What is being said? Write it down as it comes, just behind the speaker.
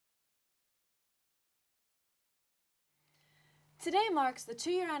Today marks the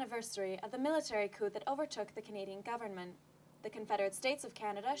 2-year anniversary of the military coup that overtook the Canadian government. The Confederate States of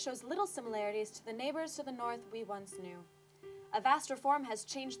Canada shows little similarities to the neighbors to the north we once knew. A vast reform has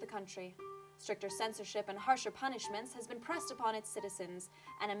changed the country. Stricter censorship and harsher punishments has been pressed upon its citizens,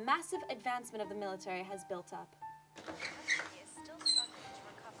 and a massive advancement of the military has built up. The country is still struggling to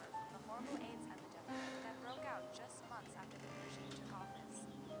recover from the horrible AIDS epidemic that broke out just months after the new regime took office,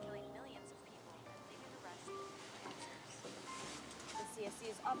 killing millions of people and leaving the rest in cancers. The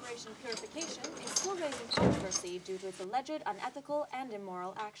CSC's Operation Purification is still raising controversy due to its alleged unethical and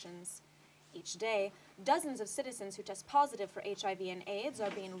immoral actions. Each day, dozens of citizens who test positive for HIV and AIDS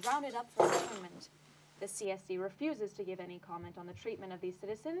are being rounded up for internment. The CSC refuses to give any comment on the treatment of these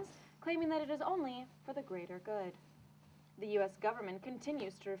citizens, claiming that it is only for the greater good. The U.S. government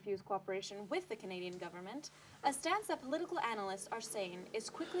continues to refuse cooperation with the Canadian government, a stance that political analysts are saying is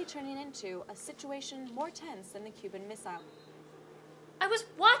quickly turning into a situation more tense than the Cuban Missile. I was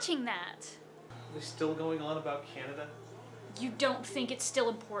watching that. Are they still going on about Canada? You don't think it's still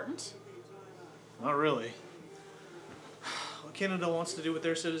important? Not really. What Canada wants to do with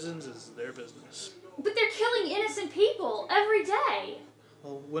their citizens is their business. But they're killing innocent people every day.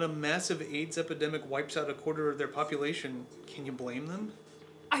 Well, when a massive AIDS epidemic wipes out a quarter of their population, can you blame them?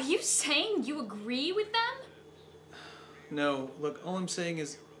 Are you saying you agree with them? No, look, all I'm saying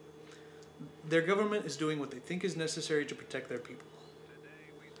is their government is doing what they think is necessary to protect their people.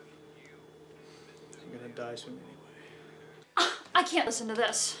 I'm gonna die soon anyway. I can't listen to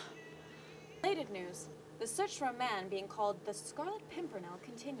this. Related news, the search for a man being called the Scarlet Pimpernel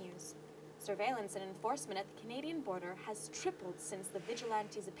continues. Surveillance and enforcement at the Canadian border has tripled since the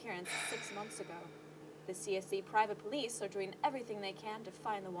vigilante's appearance 6 months ago. The CSC private police are doing everything they can to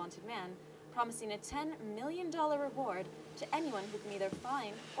find the wanted man, promising a $10 million reward to anyone who can either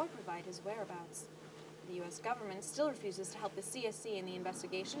find or provide his whereabouts. The U.S. government still refuses to help the CSC in the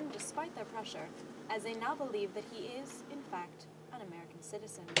investigation despite their pressure, as they now believe that he is, in fact, an American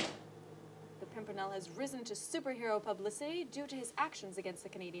citizen. The Pimpernel has risen to superhero publicity due to his actions against the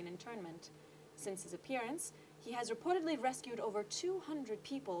Canadian internment. Since his appearance, he has reportedly rescued over 200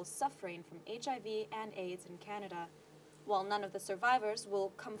 people suffering from HIV and AIDS in Canada. While none of the survivors will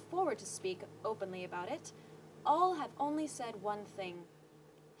come forward to speak openly about it, all have only said one thing: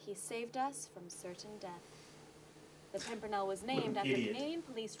 he saved us from certain death. The Pimpernel was named after Canadian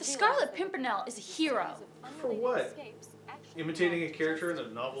police. The Scarlet Pimpernel is a hero. For what? Imitating a character in a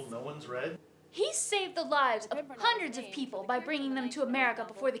novel no one's read? He saved the lives of hundreds of people by bringing them to America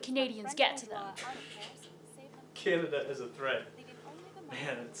before the Canadians get to them. Canada is a threat.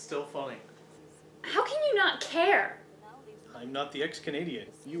 Man, it's still funny. How can you not care? I'm not the ex-Canadian.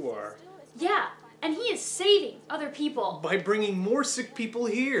 You are. Yeah, and he is saving other people. By bringing more sick people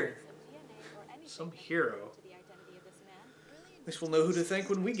here. Some hero. At least we'll know who to thank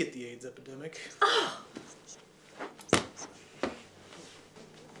when we get the AIDS epidemic. Oh.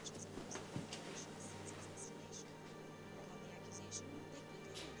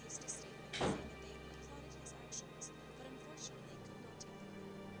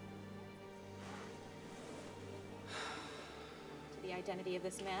 The identity of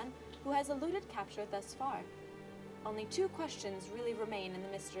this man, who has eluded capture thus far. Only 2 questions really remain in the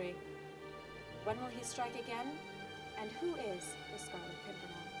mystery. When will he strike again? And who is the Scarlet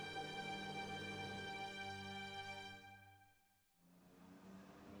Pimpernel?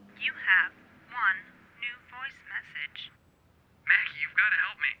 You have 1 new voice message. Maggie, you've got to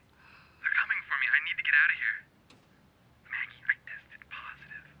help me. They're coming for me. I need to get out of here. Maggie, I tested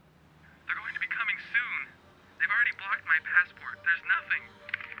positive. They're going to be coming soon. They've already blocked my passport. There's nothing.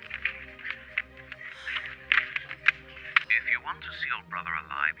 If you want to see your brother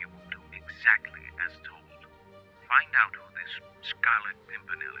alive, you will do exactly as told. Find out who this Scarlet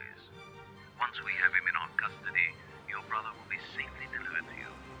Pimpernel is. Once we have him in our custody, your brother will be safe